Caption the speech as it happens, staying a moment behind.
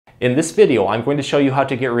In this video, I'm going to show you how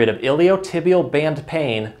to get rid of iliotibial band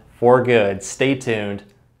pain for good. Stay tuned.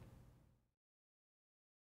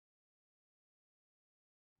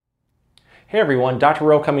 Hey everyone, Dr.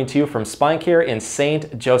 Rowe coming to you from SpineCare in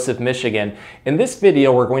St. Joseph, Michigan. In this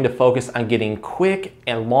video, we're going to focus on getting quick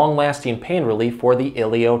and long-lasting pain relief for the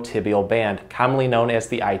iliotibial band, commonly known as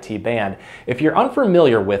the IT band. If you're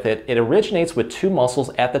unfamiliar with it, it originates with two muscles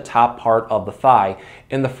at the top part of the thigh.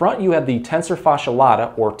 In the front, you have the tensor fasciae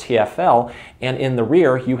latae, or TFL, and in the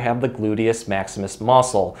rear, you have the gluteus maximus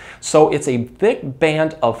muscle. So it's a thick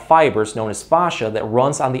band of fibers known as fascia that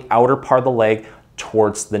runs on the outer part of the leg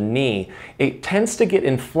towards the knee. It tends to get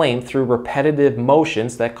inflamed through repetitive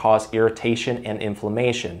motions that cause irritation and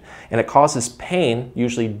inflammation. And it causes pain,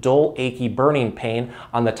 usually dull, achy, burning pain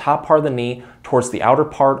on the top part of the knee towards the outer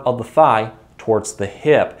part of the thigh towards the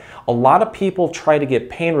hip. A lot of people try to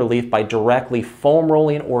get pain relief by directly foam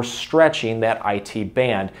rolling or stretching that IT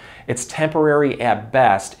band. It's temporary at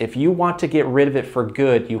best. If you want to get rid of it for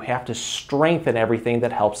good, you have to strengthen everything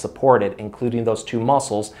that helps support it, including those two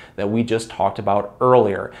muscles that we just talked about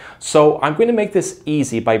earlier. So I'm going to make this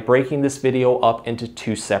easy by breaking this video up into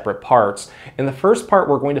two separate parts. In the first part,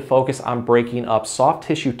 we're going to focus on breaking up soft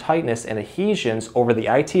tissue tightness and adhesions over the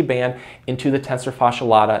IT band into the tensor fasciae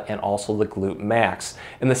latae and also the glute max.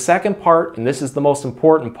 In the second part, and this is the most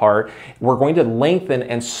important part, we're going to lengthen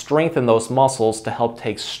and strengthen those muscles to help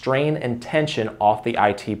take strain and tension off the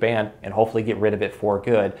IT band and hopefully get rid of it for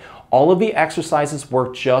good. All of the exercises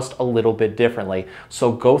work just a little bit differently,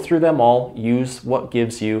 so go through them all, use what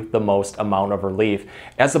gives you the most amount of relief.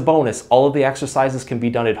 As a bonus, all of the exercises can be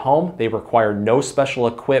done at home. They require no special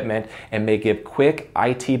equipment and may give quick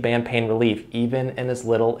IT band pain relief, even in as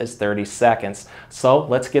little as 30 seconds. So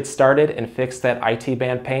let's get started and fix that IT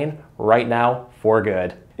band pain right now for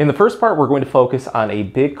good. In the first part, we're going to focus on a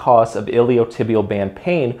big cause of iliotibial band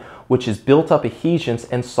pain, which is built up adhesions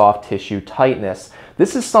and soft tissue tightness.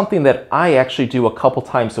 This is something that I actually do a couple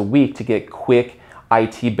times a week to get quick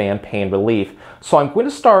IT band pain relief. So I'm going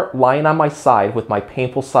to start lying on my side with my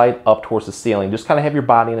painful side up towards the ceiling. Just kind of have your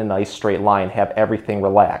body in a nice straight line, have everything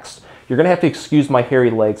relaxed. You're going to have to excuse my hairy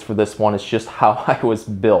legs for this one. It's just how I was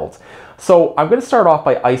built. So I'm going to start off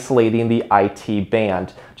by isolating the IT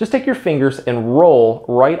band. Just take your fingers and roll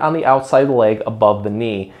right on the outside of the leg above the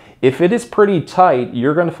knee. If it is pretty tight,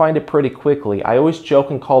 you're going to find it pretty quickly. I always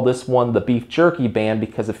joke and call this one the beef jerky band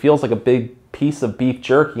because it feels like a big piece of beef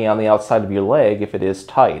jerky on the outside of your leg if it is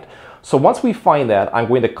tight. So once we find that, I'm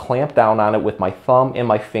going to clamp down on it with my thumb and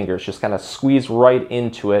my fingers. Just kind of squeeze right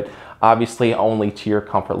into it, obviously only to your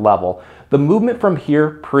comfort level. The movement from here,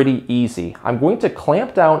 pretty easy. I'm going to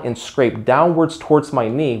clamp down and scrape downwards towards my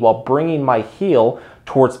knee while bringing my heel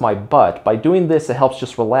towards my butt. By doing this, it helps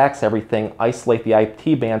just relax everything, isolate the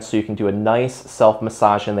IT band so you can do a nice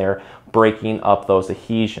self-massage in there, breaking up those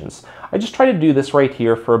adhesions. I just try to do this right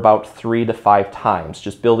here for about 3 to 5 times,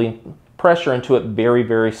 just building pressure into it very,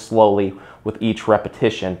 very slowly with each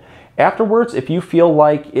repetition. Afterwards, if you feel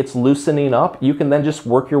like it's loosening up, you can then just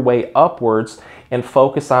work your way upwards and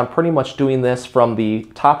focus on pretty much doing this from the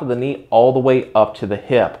top of the knee all the way up to the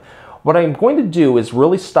hip. What I'm going to do is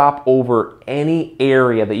really stop over any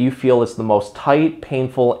area that you feel is the most tight,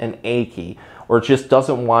 painful, and achy, or just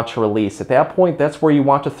doesn't want to release. At that point, that's where you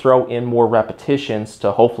want to throw in more repetitions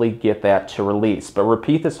to hopefully get that to release. But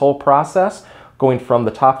repeat this whole process, going from the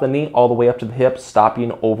top of the knee all the way up to the hip,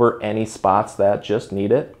 stopping over any spots that just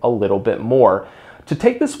need it a little bit more. To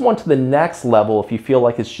take this one to the next level, if you feel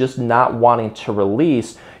like it's just not wanting to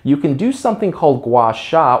release, you can do something called gua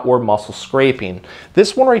sha or muscle scraping.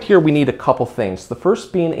 This one right here, we need a couple things. The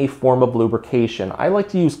first being a form of lubrication. I like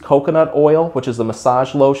to use coconut oil, which is a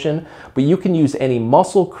massage lotion, but you can use any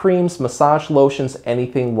muscle creams, massage lotions,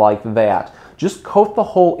 anything like that. Just coat the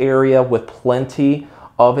whole area with plenty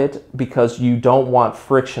of it because you don't want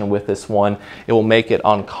friction with this one. It will make it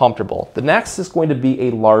uncomfortable. The next is going to be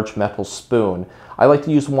a large metal spoon. I like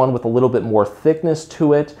to use one with a little bit more thickness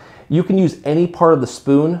to it. You can use any part of the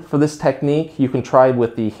spoon for this technique. You can try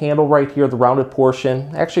with the handle right here, the rounded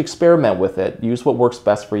portion. Actually experiment with it. Use what works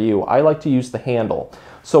best for you. I like to use the handle.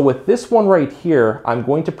 So with this one right here, I'm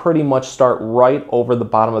going to pretty much start right over the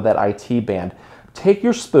bottom of that IT band. Take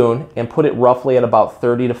your spoon and put it roughly at about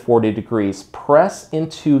 30 to 40 degrees. Press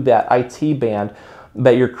into that IT band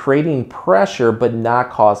that you're creating pressure but not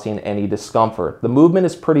causing any discomfort. The movement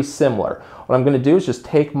is pretty similar. What I'm going to do is just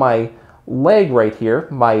take my leg right here,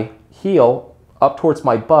 my heel up towards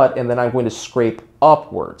my butt, and then I'm going to scrape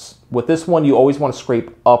upwards. With this one, you always want to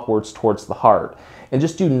scrape upwards towards the heart. And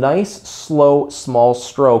just do nice, slow, small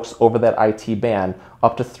strokes over that IT band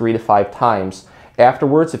up to 3 to 5 times.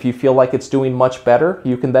 Afterwards, if you feel like it's doing much better,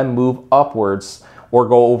 you can then move upwards or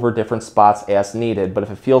go over different spots as needed. But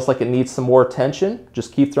if it feels like it needs some more attention,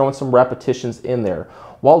 just keep throwing some repetitions in there.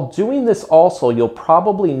 While doing this also, you'll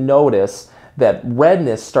probably notice that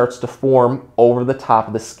redness starts to form over the top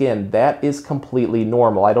of the skin. That is completely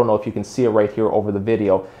normal. I don't know if you can see it right here over the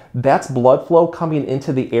video. That's blood flow coming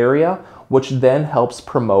into the area, which then helps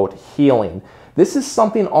promote healing. This is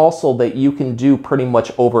something also that you can do pretty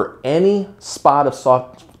much over any spot of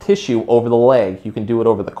soft tissue over the leg. You can do it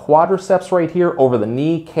over the quadriceps right here, over the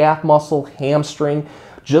knee, calf muscle, hamstring.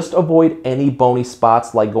 Just avoid any bony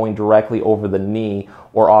spots like going directly over the knee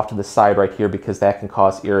or off to the side right here, because that can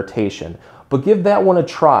cause irritation. But give that one a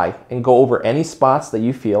try and go over any spots that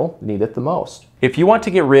you feel need it the most. If you want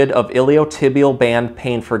to get rid of iliotibial band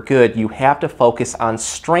pain for good, you have to focus on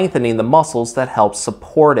strengthening the muscles that help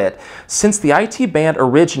support it. Since the IT band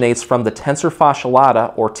originates from the tensor fasciae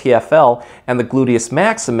latae, or TFL, and the gluteus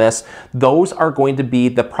maximus, those are going to be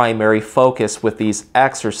the primary focus with these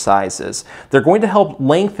exercises. They're going to help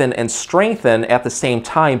lengthen and strengthen at the same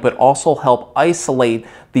time, but also help isolate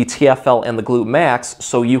the TFL and the glute max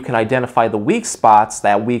so you can identify the weak spots,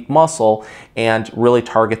 that weak muscle, and really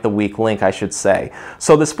target the weak link, I should say.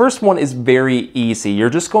 So this first one is very easy. You're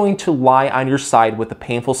just going to lie on your side with the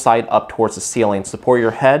painful side up towards the ceiling. Support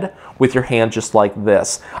your head with your hand just like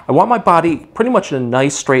this. I want my body pretty much in a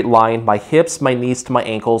nice straight line. My hips, my knees to my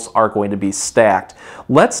ankles are going to be stacked.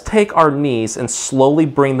 Let's take our knees and slowly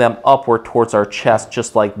bring them upward towards our chest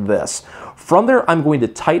just like this. From there, I'm going to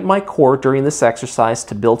tighten my core during this exercise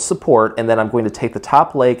to build support, and then I'm going to take the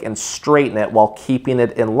top leg and straighten it while keeping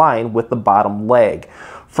it in line with the bottom leg.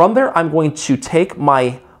 From there, I'm going to take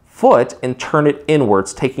my foot and turn it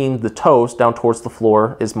inwards, taking the toes down towards the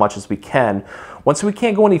floor as much as we can. Once we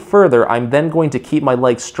can't go any further, I'm then going to keep my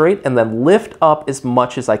legs straight and then lift up as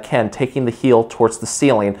much as I can, taking the heel towards the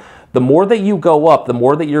ceiling. The more that you go up, the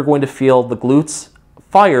more that you're going to feel the glutes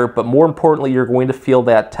fire, but more importantly, you're going to feel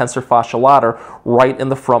that tensor fasciae latae right in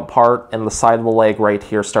the front part and the side of the leg right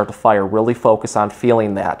here start to fire. Really focus on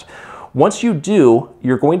feeling that. Once you do,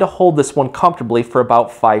 you're going to hold this one comfortably for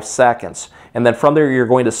about 5 seconds. And then from there, you're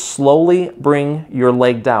going to slowly bring your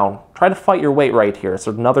leg down. Try to fight your weight right here. It's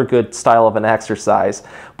another good style of an exercise.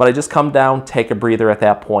 But I just come down, take a breather at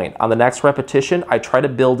that point. On the next repetition, I try to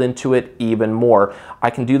build into it even more. I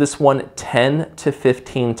can do this one 10 to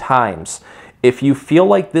 15 times. If you feel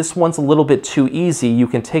like this one's a little bit too easy, you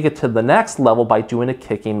can take it to the next level by doing a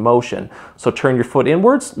kicking motion. So turn your foot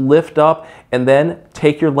inwards, lift up, and then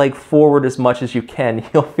take your leg forward as much as you can.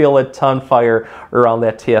 You'll feel a ton fire around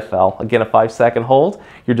that TFL. Again, a 5-second hold.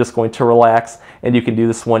 You're just going to relax, and you can do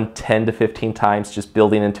this one 10 to 15 times, just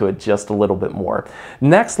building into it just a little bit more.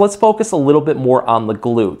 Next, let's focus a little bit more on the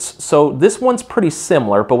glutes. So this one's pretty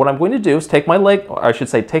similar, but what I'm going to do is take my leg, or I should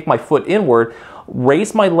say take my foot inward,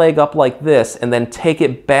 raise my leg up like this, and then take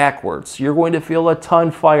it backwards. You're going to feel a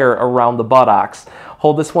ton fire around the buttocks.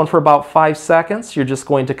 Hold this one for about 5 seconds. You're just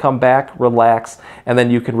going to come back, relax, and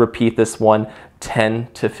then you can repeat this one 10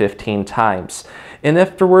 to 15 times. And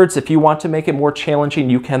afterwards, if you want to make it more challenging,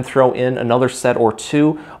 you can throw in another set or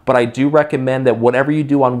two, but I do recommend that whatever you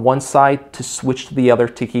do on one side, to switch to the other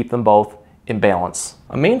to keep them both in balance.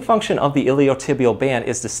 A main function of the iliotibial band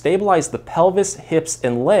is to stabilize the pelvis, hips,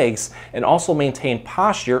 and legs, and also maintain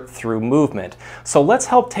posture through movement. So let's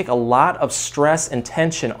help take a lot of stress and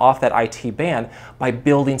tension off that IT band by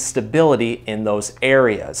building stability in those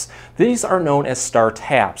areas. These are known as star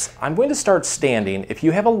taps. I'm going to start standing. If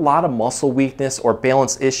you have a lot of muscle weakness or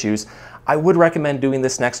balance issues, I would recommend doing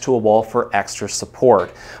this next to a wall for extra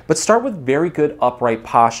support. But start with very good upright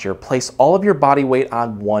posture. Place all of your body weight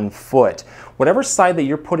on one foot. Whatever side that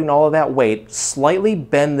you're putting all of that weight, slightly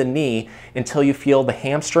bend the knee until you feel the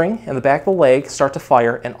hamstring and the back of the leg start to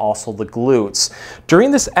fire, and also the glutes.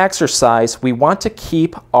 During this exercise, we want to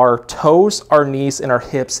keep our toes, our knees, and our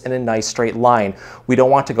hips in a nice straight line. We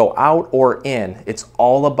don't want to go out or in. It's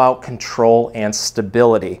all about control and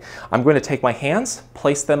stability. I'm going to take my hands,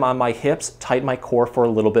 place them on my hips, tighten my core for a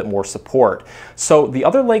little bit more support. So the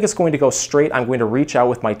other leg is going to go straight. I'm going to reach out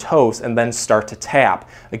with my toes and then start to tap.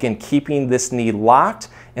 Again, keeping this knee locked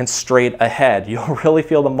and straight ahead. You'll really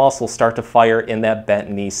feel the muscles start to fire in that bent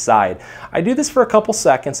knee side. I do this for a couple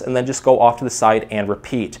seconds and then just go off to the side and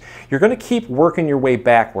repeat. You're going to keep working your way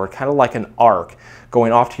backward, kind of like an arc,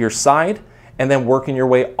 going off to your side and then working your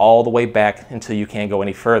way all the way back until you can't go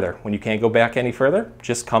any further. When you can't go back any further,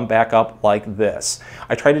 just come back up like this.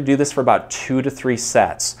 I try to do this for about 2 to 3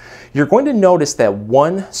 sets. You're going to notice that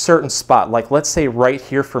one certain spot, like let's say right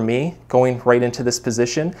here for me, going right into this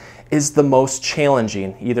position, is the most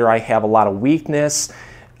challenging. Either I have a lot of weakness,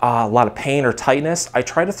 a lot of pain or tightness, I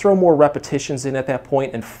try to throw more repetitions in at that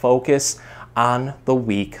point and focus on the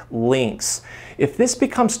weak links. If this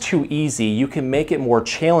becomes too easy, you can make it more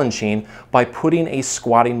challenging by putting a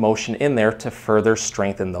squatting motion in there to further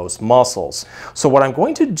strengthen those muscles. So what I'm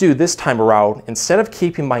going to do this time around, instead of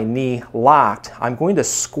keeping my knee locked, I'm going to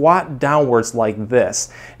squat downwards like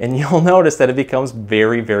this. And you'll notice that it becomes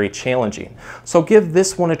very, very challenging. So give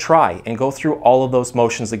this one a try and go through all of those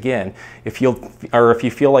motions again. If you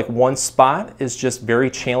feel like one spot is just very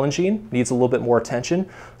challenging, needs a little bit more attention,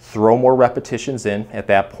 throw more repetitions in at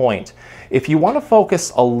that point. If you want to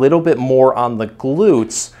focus a little bit more on the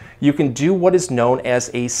glutes, you can do what is known as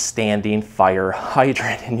a standing fire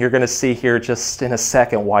hydrant. And you're going to see here just in a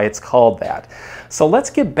second why it's called that. So let's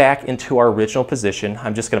get back into our original position.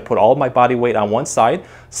 I'm just going to put all of my body weight on one side,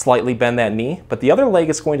 slightly bend that knee, but the other leg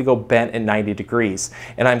is going to go bent at 90 degrees.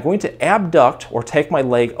 And I'm going to abduct or take my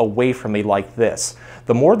leg away from me like this.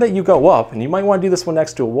 The more that you go up, and you might want to do this one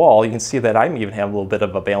next to a wall, you can see that I even have a little bit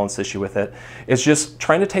of a balance issue with it, is just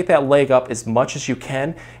trying to take that leg up as much as you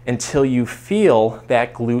can until you feel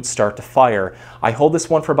that glute start to fire. I hold this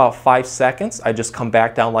one for about 5 seconds. I just come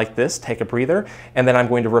back down like this, take a breather, and then I'm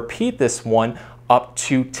going to repeat this one up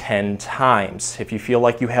to 10 times. If you feel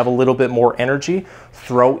like you have a little bit more energy,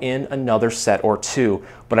 throw in another set or two.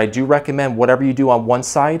 But I do recommend whatever you do on one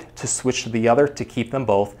side to switch to the other to keep them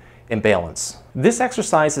both in balance. This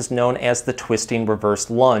exercise is known as the twisting reverse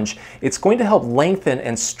lunge. It's going to help lengthen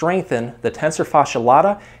and strengthen the tensor fasciae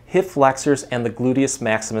latae, hip flexors, and the gluteus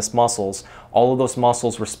maximus muscles. All of those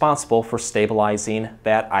muscles responsible for stabilizing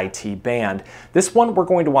that IT band. This one we're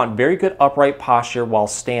going to want very good upright posture while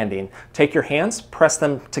standing. Take your hands, press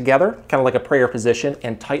them together, kind of like a prayer position,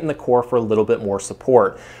 and tighten the core for a little bit more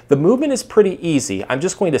support. The movement is pretty easy. I'm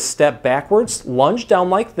just going to step backwards, lunge down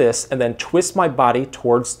like this, and then twist my body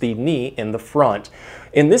towards the knee in the front.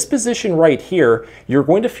 In this position right here, you're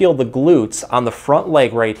going to feel the glutes on the front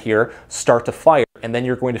leg right here start to fire, and then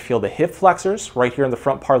you're going to feel the hip flexors right here in the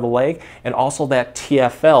front part of the leg, and also that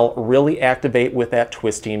TFL really activate with that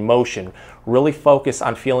twisting motion. Really focus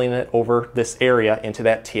on feeling it over this area into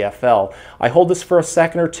that TFL. I hold this for a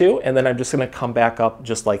second or two, and then I'm just going to come back up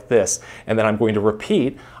just like this, and then I'm going to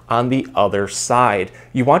repeat on the other side.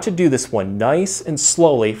 You want to do this one nice and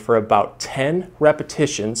slowly for about 10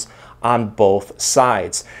 repetitions on both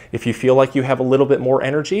sides. If you feel like you have a little bit more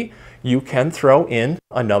energy, you can throw in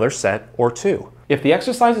another set or two. If the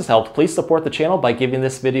exercise has helped, please support the channel by giving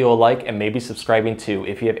this video a like and maybe subscribing too.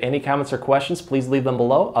 If you have any comments or questions, please leave them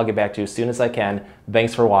below. I'll get back to you as soon as I can.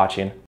 Thanks for watching.